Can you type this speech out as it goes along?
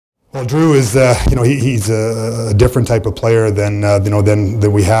Well, Drew is, he's a different type of player than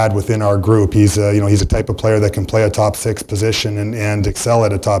than we had within our group. He's a type of player that can play a top six position and excel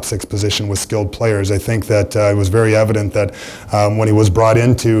at a top six position with skilled players. I think that it was very evident that when he was brought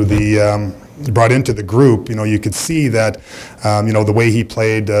into the group, you could see that, the way he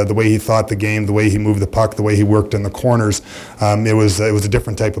played, the way he thought the game, the way he moved the puck, the way he worked in the corners, it was a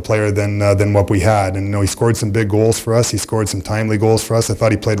different type of player than what we had. And he scored some big goals for us. He scored some timely goals for us. I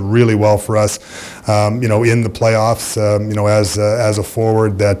thought he played really well for us, in the playoffs, as a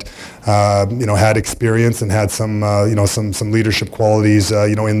forward that had experience and had some some leadership qualities,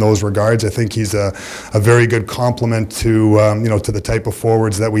 in those regards. I think he's a very good complement to to the type of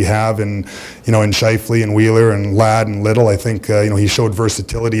forwards that we have in Scheifele and Wheeler and Ladd and Little. I think he showed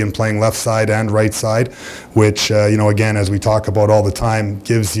versatility in playing left side and right side, which again, as we talk about all the time,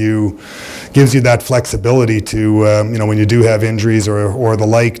 gives you that flexibility to when you do have injuries or the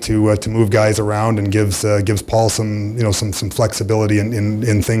like to move guys around, and gives Paul some some flexibility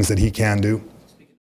in things that he can do.